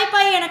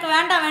ஆய்ப்பாய் எனக்கு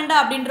வேண்டாம்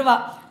வேண்டாம் அப்படின்றவா.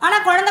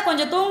 ஆனால் குழந்தை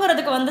கொஞ்சம்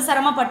தூங்குறதுக்கு வந்து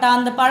சிரமப்பட்டா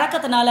அந்த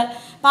பழக்கத்தினால.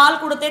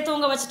 பால் கொடுத்தே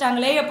தூங்க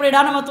வச்சுட்டாங்களே,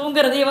 எப்படிடா நம்ம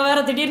தூங்குறது, இவன்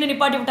வேறு திடீர்னு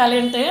நிப்பாட்டி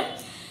விட்டாளேன்ட்டு.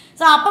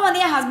 ஸோ அப்போ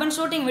வந்து என் ஹஸ்பண்ட்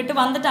ஷூட்டிங் விட்டு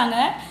வந்துட்டாங்க.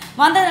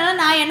 வந்ததுனால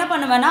நான் என்ன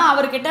பண்ணுவேன்னா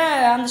அவர்கிட்ட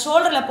அந்த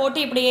ஷோல்டரில் போட்டு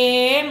இப்படியே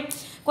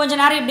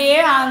கொஞ்சம் நேரம் இப்படியே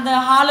அந்த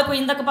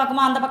ஹாலுக்கும் இந்த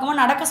பக்கமாக அந்த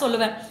பக்கமாக நடக்க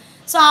சொல்லுவேன்.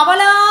 ஸோ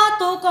அவளாக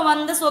தூக்கம்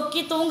வந்து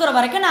சொக்கி தூங்குற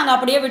வரைக்கும் நாங்கள்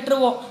அப்படியே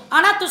விட்டுருவோம்.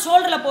 ஆனால்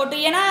ஷோல்டரில் போட்டு,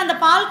 ஏன்னா அந்த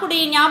பால் குடி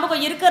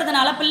ஞாபகம்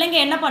இருக்கிறதுனால பிள்ளைங்க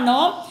என்ன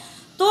பண்ணும்,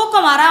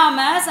 தூக்கம்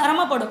வராமல்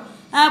சிரமப்படும்,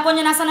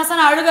 கொஞ்சம் நச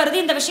நசன்னு அழுகிறது,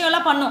 இந்த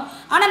விஷயம்லாம் பண்ணும்.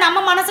 ஆனால்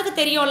நம்ம மனசுக்கு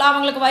தெரியும்ல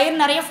அவங்களுக்கு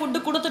வயிறு நிறைய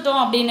ஃபுட்டு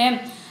கொடுத்துட்டோம் அப்படின்னு.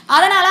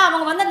 அதனால்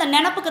அவங்க வந்து அந்த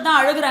நினப்புக்கு தான்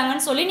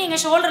அழுகுறாங்கன்னு சொல்லி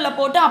நீங்கள் ஷோல்டரில்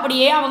போட்டு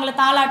அப்படியே அவங்கள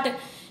தாளாட்டு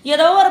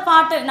ஏதோ ஒரு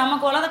பாட்டு, நம்ம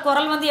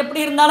குரல் வந்து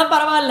எப்படி இருந்தாலும்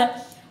பரவாயில்ல,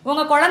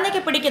 உங்கள் குழந்தைக்கு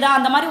பிடிக்குதா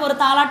அந்த மாதிரி ஒரு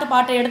தாளாட்டு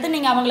பாட்டை எடுத்து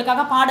நீங்கள்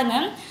அவங்களுக்காக பாடுங்க.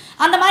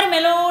 அந்த மாதிரி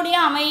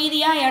மெலோடியாக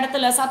அமைதியாக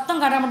இடத்துல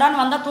சத்தம்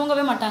கடமுடான்னு வந்தால்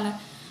தூங்கவே மாட்டாங்க.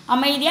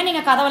 அமைதியாக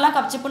நீங்கள் கதவெல்லாம்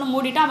கப்சிப்புன்னு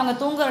மூடிட்டு அவங்க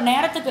தூங்குற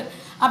நேரத்துக்கு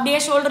அப்படியே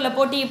ஷோல்டரில்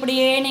போட்டு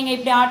இப்படியே நீங்கள்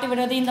இப்படி ஆட்டி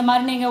விடுறது, இந்த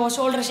மாதிரி நீங்கள்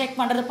ஷோல்டரை ஷேக்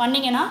பண்ணுறது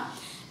பண்ணிங்கன்னா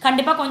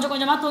கண்டிப்பாக கொஞ்சம்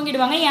கொஞ்சமாக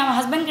தூங்கிடுவாங்க. என்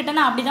ஹஸ்பண்ட் கிட்ட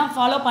நான் அப்படி தான்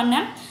ஃபாலோ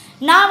பண்ணேன்.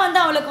 நான் வந்து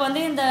அவளுக்கு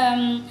வந்து இந்த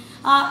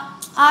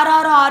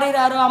ஆறாரோ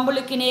ஆறிராரோ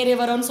அம்புலுக்கு நேரி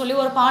வரும்னு சொல்லி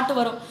ஒரு பாட்டு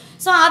வரும்.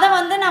 ஸோ அதை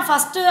வந்து நான்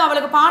ஃபஸ்ட்டு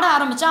அவளுக்கு பாட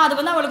ஆரம்பித்தேன். அது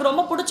வந்து அவளுக்கு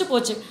ரொம்ப பிடிச்சி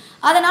போச்சு.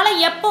 அதனால்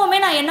எப்போவுமே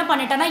நான் என்ன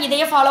பண்ணிட்டேன்னா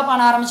இதையே ஃபாலோ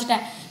பண்ண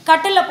ஆரம்பிச்சிட்டேன்.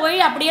 கட்டிலில் போய்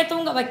அப்படியே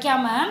தூங்க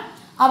வைக்காமல்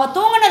அவள்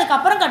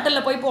தூங்கினதுக்கப்புறம்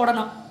கட்டிலில் போய்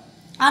போடணும்.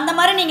 அந்த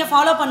மாதிரி நீங்கள்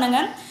ஃபாலோ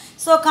பண்ணுங்கள்.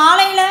 ஸோ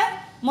காலையில்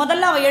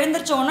முதல்ல அவள்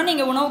எழுந்திரிச்சோன்னு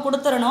நீங்கள் உணவு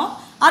கொடுத்துடணும்.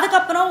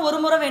 அதுக்கப்புறம் ஒரு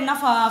முறை வேணால்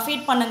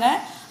ஃபீட் பண்ணுங்கள்.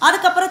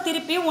 அதுக்கப்புறம்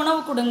திருப்பி உணவு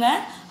கொடுங்க.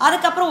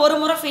 அதுக்கப்புறம் ஒரு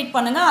முறை ஃபீட்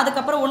பண்ணுங்கள்.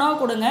 அதுக்கப்புறம் உணவு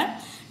கொடுங்க.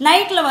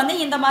 நைட்டில் வந்து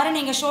இந்த மாதிரி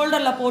நீங்கள்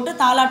ஷோல்டரில் போட்டு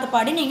தாளாட்டு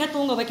பாடி நீங்கள்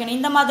தூங்க வைக்கணும்.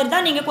 இந்த மாதிரி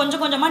தான் நீங்கள்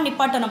கொஞ்சம் கொஞ்சமாக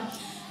நிப்பாட்டணும்.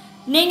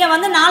 நீங்கள்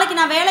வந்து நாளைக்கு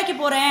நான் வேலைக்கு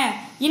போகிறேன்,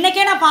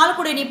 இன்றைக்கே நான் பால்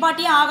குடி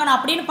நிப்பாட்டியே ஆகணும்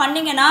அப்படின்னு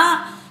பண்ணிங்கன்னா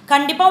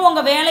கண்டிப்பாக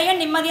உங்கள் வேலையே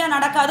நிம்மதியாக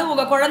நடக்காது,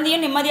 உங்கள்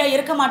குழந்தையும் நிம்மதியாக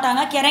இருக்க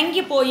மாட்டாங்க.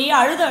 கிறங்கி போய்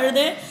அழுது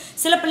அழுது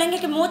சில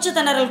பிள்ளைங்களுக்கு மூச்சு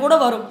திணறல் கூட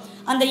வரும்,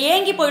 அந்த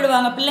ஏங்கி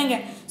போயிடுவாங்க பிள்ளைங்க.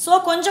 ஸோ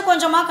கொஞ்சம்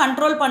கொஞ்சமாக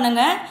கண்ட்ரோல்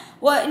பண்ணுங்கள்.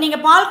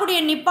 நீங்கள் பால்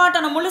குடியை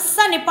நிப்பாட்டணும்,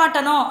 முழுசாக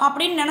நிப்பாட்டணும்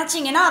அப்படின்னு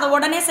நினச்சிங்கன்னா அதை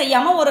உடனே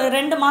செய்யாமல் ஒரு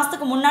 2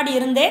 மாதத்துக்கு முன்னாடி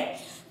இருந்தே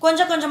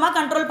கொஞ்சம் கொஞ்சமாக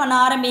கண்ட்ரோல் பண்ண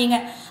ஆரம்பிங்க.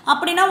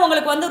 அப்படின்னா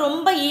உங்களுக்கு வந்து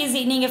ரொம்ப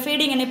ஈஸி நீங்கள்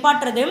ஃபீடிங்கை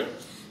நிப்பாட்டுறது.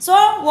 ஸோ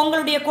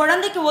உங்களுடைய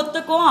குழந்தைக்கு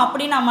ஒத்துக்கும்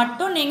அப்படின்னா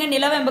மட்டும் நீங்கள்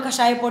நிலவேம்பு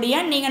கஷாய பொடியை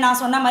நீங்கள் நான்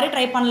சொன்ன மாதிரி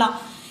ட்ரை பண்ணலாம்.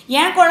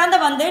 என் குழந்தை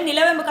வந்து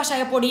நிலவேம்பு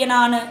கஷாய பொடியை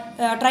நான்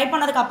ட்ரை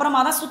பண்ணதுக்கு அப்புறமா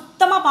தான்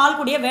சுத்தமாக பால்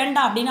குடியே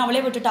வேண்டாம் அப்படின்னு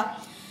அவளே விட்டுட்டா.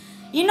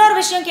 இன்னொரு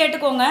விஷயம்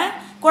கேட்டுக்கோங்க,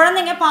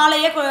 குழந்தைங்க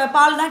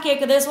பால் தான்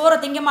கேட்குது, சோறை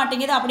திங்க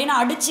மாட்டேங்குது அப்படின்னு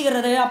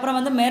அடிச்சுக்கிறது, அப்புறம்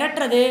வந்து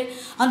மிரட்டுறது,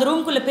 அந்த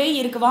ரூம்குள்ளே பேய்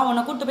இருக்குவா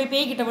உன்னை கூப்பிட்டு போய்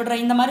பேய்கிட்ட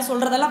விடுறேன், இந்த மாதிரி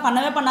சொல்கிறதெல்லாம்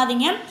பண்ணவே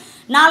பண்ணாதீங்க.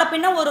 நாளை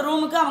பின்ன ஒரு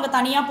ரூமுக்கு அவங்க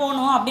தனியாக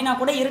போகணும் அப்படின்னா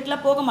கூட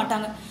இருட்டில் போக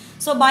மாட்டாங்க.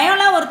 ஸோ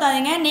பயம்லாம்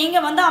ஒருத்தாதீங்க.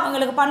 நீங்கள் வந்து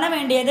அவங்களுக்கு பண்ண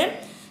வேண்டியது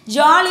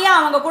ஜாலியாக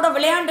அவங்க கூட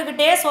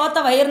விளையாண்டுக்கிட்டே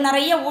சோத்தை வயிறு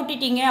நிறைய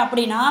ஊட்டிட்டீங்க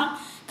அப்படின்னா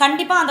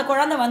கண்டிப்பாக அந்த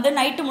குழந்தை வந்து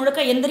நைட்டு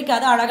முழுக்க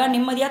எந்திரிக்காது, அழகாக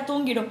நிம்மதியாக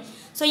தூங்கிடும்.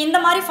 ஸோ இந்த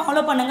மாதிரி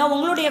ஃபாலோ பண்ணுங்கள்.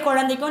 உங்களுடைய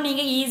குழந்தைக்கும்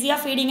நீங்கள் ஈஸியாக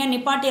ஃபீடிங்கை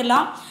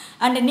நிப்பாட்டிடலாம்.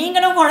 அண்ட்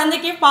நீங்களும்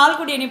குழந்தைக்கு பால்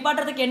குடியை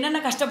நிப்பாட்டுறதுக்கு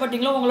என்னென்ன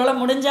கஷ்டப்பட்டீங்களோ உங்களால்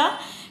முடிஞ்சால்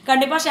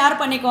கண்டிப்பாக ஷேர்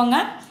பண்ணிக்கோங்க.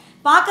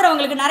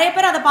 பார்க்குறவங்களுக்கு நிறைய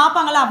பேர் அதை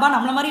பார்ப்பாங்களா, அப்பா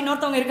நம்மள மாதிரி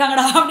இன்னொருத்தவங்க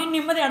இருக்காங்கடா அப்படின்னு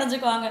நிம்மதி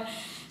அடைஞ்சிக்குவாங்க.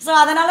 ஸோ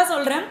அதனால்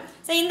சொல்கிறேன்.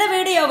 ஸோ இந்த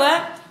வீடியோவை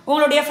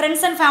உங்களுடைய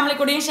ஃப்ரெண்ட்ஸ் அண்ட் ஃபேமிலி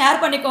கூடயும்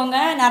ஷேர் பண்ணிக்கோங்க.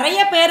 நிறைய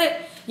பேர்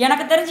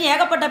எனக்கு தெரிஞ்சு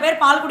ஏகப்பட்ட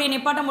பேர் பால் குடியை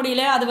நிப்பாட்ட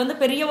முடியல, அது வந்து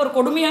பெரிய ஒரு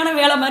கொடுமையான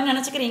வேலை மாதிரி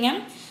நினச்சிக்கிறீங்க.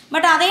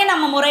 பட் அதையே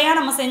நம்ம முறையாக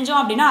நம்ம செஞ்சோம்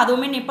அப்படின்னா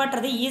அதுவுமே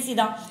நிப்பாட்டுறது ஈஸி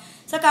தான்.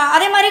 ஸோ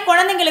அதே மாதிரி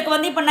குழந்தைங்களுக்கு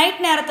வந்து இப்போ நைட்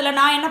நேரத்தில்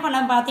நான் என்ன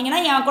பண்ண பார்த்தீங்கன்னா,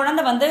 என்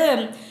குழந்தை வந்து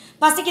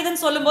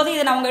பசிக்குதுன்னு சொல்லும்போது,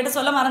 இதை நான் உங்கள்கிட்ட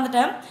சொல்ல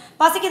மறந்துட்டேன்.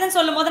 பசிக்குதுன்னு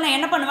சொல்லும்போது நான்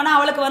என்ன பண்ணுவேன்னா,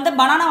 அவளுக்கு வந்து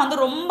பனானா வந்து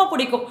ரொம்ப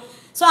பிடிக்கும்.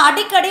 ஸோ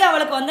அடிக்கடி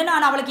அவளுக்கு வந்து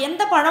நான் அவளுக்கு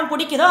எந்த பழம்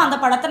பிடிக்குதோ அந்த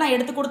பழத்தை நான்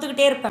எடுத்து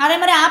கொடுத்துக்கிட்டே இருப்பேன். அதே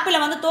மாதிரி ஆப்பிளை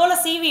வந்து தோலை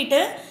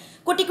சீவிட்டு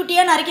குட்டி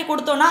குட்டியாக நறுக்கி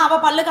கொடுத்தோன்னா,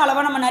 அவள் பல்லுக்கு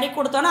அளவாக நம்ம நறுக்கி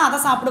கொடுத்தோன்னா அதை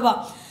சாப்பிடுவாள்.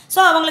 ஸோ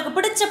அவங்களுக்கு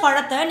பிடிச்ச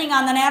பழத்தை நீங்கள்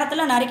அந்த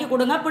நேரத்தில் நறுக்கி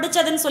கொடுங்க.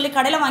 பிடிச்சதுன்னு சொல்லி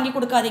கடையில் வாங்கி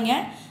கொடுக்காதீங்க.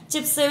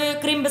 சிப்ஸு,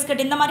 க்ரீம்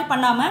பிஸ்கட் இந்த மாதிரி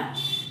பண்ணாமல்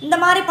இந்த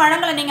மாதிரி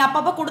பழங்களை நீங்கள்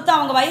அப்பப்போ கொடுத்து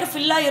அவங்க வயிறு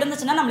ஃபில்லாக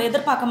இருந்துச்சுன்னா நம்மளை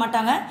எதிர்பார்க்க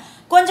மாட்டாங்க.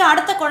 கொஞ்சம்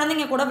அடுத்த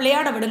குழந்தைங்க கூட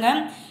விளையாட விடுங்க,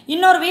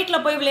 இன்னொரு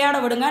வீட்டில் போய் விளையாட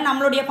விடுங்க,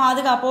 நம்மளுடைய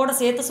பாதுகாப்போடு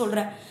சேர்த்து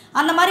சொல்கிறேன்.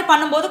 அந்த மாதிரி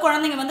பண்ணும்போது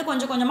குழந்தைங்க வந்து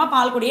கொஞ்சம் கொஞ்சமாக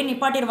பால் குடியை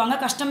நிப்பாட்டிடுவாங்க.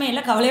 கஷ்டமே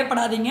இல்லை,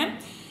 கவலையப்படாதீங்க.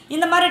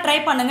 இந்த மாதிரி ட்ரை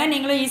பண்ணுங்கள்,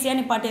 நீங்களும் ஈஸியாக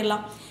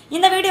நிப்பாட்டிடலாம்.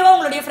 இந்த வீடியோவை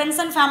உங்களுடைய ஃப்ரெண்ட்ஸ்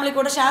அண்ட் ஃபேமிலி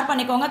கூட ஷேர்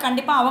பண்ணிக்கோங்க.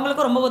 கண்டிப்பாக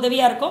அவங்களுக்கும் ரொம்ப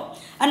உதவியாக இருக்கும்.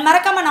 அண்ட்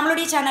மறக்காமல்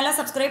நம்மளுடைய சேனலை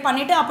சப்ஸ்கிரைப்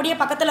பண்ணிவிட்டு அப்படியே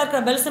பக்கத்தில்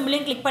இருக்கிற பெல்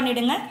சிம்பிளையும் கிளிக்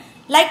பண்ணிவிடுங்க.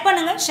 லைக்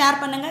பண்ணுங்கள்,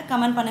 ஷேர் பண்ணுங்கள்,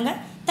 கமெண்ட் பண்ணுங்கள்.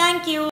 தேங்க்யூ.